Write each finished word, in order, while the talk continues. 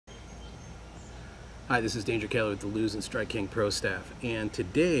Hi, this is Danger Kelly with the Lose and Strike King Pro Staff, and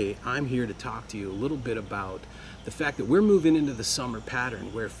today I'm here to talk to you a little bit about the fact that we're moving into the summer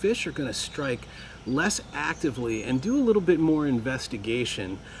pattern where fish are going to strike less actively and do a little bit more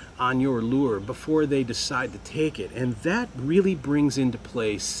investigation on your lure before they decide to take it, and that really brings into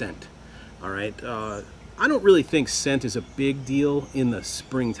play scent. All right, I don't really think scent is a big deal in the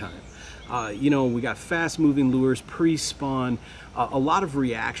springtime. We got fast-moving lures, pre-spawn, a lot of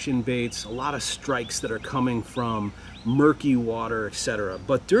reaction baits, a lot of strikes that are coming from murky water, etc.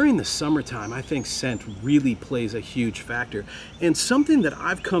 But during the summertime, I think scent really plays a huge factor. And something that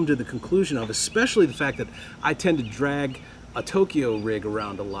I've come to the conclusion of, especially the fact that I tend to drag a Tokyo rig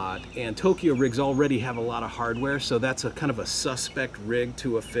around a lot, and Tokyo rigs already have a lot of hardware, so that's a kind of a suspect rig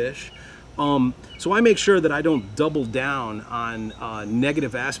to a fish. So I make sure that I don't double down on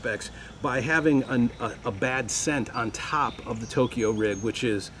negative aspects by having a bad scent on top of the Tokyo rig, which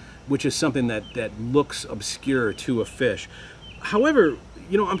is something that looks obscure to a fish. However,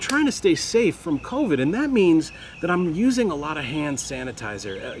 I'm trying to stay safe from COVID, and that means that I'm using a lot of hand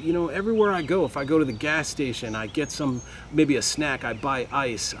sanitizer. Everywhere I go, if I go to the gas station, I get maybe a snack, I buy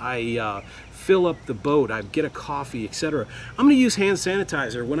ice, I fill up the boat, I get a coffee, etc. I'm going to use hand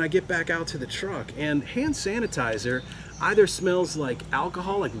sanitizer when I get back out to the truck, and hand sanitizer either smells like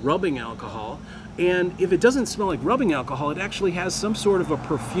alcohol, like rubbing alcohol, and if it doesn't smell like rubbing alcohol, it actually has some sort of a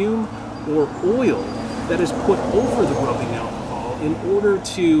perfume or oil that is put over the rubbing alcohol in order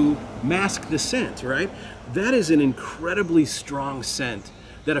to mask the scent, right? That is an incredibly strong scent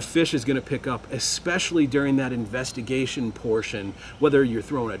that a fish is going to pick up, especially during that investigation portion, whether you're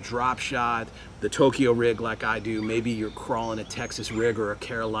throwing a drop shot, the Tokyo rig like I do, maybe you're crawling a Texas rig or a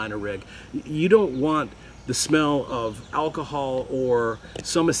Carolina rig. You don't want the smell of alcohol or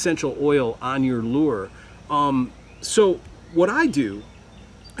some essential oil on your lure. So what I do,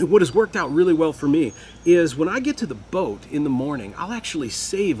 and what has worked out really well for me, is when I get to the boat in the morning, I'll actually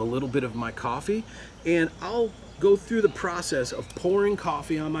save a little bit of my coffee, and I'll go through the process of pouring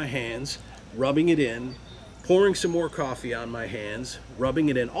coffee on my hands, rubbing it in, pouring some more coffee on my hands, rubbing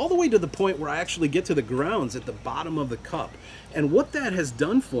it in, all the way to the point where I actually get to the grounds at the bottom of the cup. And what that has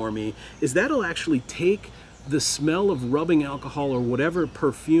done for me is that'll actually take the smell of rubbing alcohol or whatever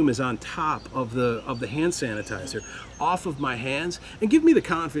perfume is on top of the hand sanitizer off of my hands, and give me the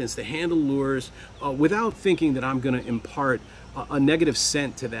confidence to handle lures without thinking that I'm going to impart a negative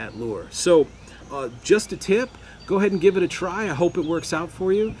scent to that lure. So just a tip, go ahead and give it a try. I hope it works out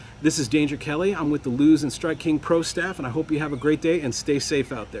for you. This is Danger Kelly. I'm with the Lose and Strike King Pro Staff, and I hope you have a great day and stay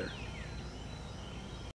safe out there.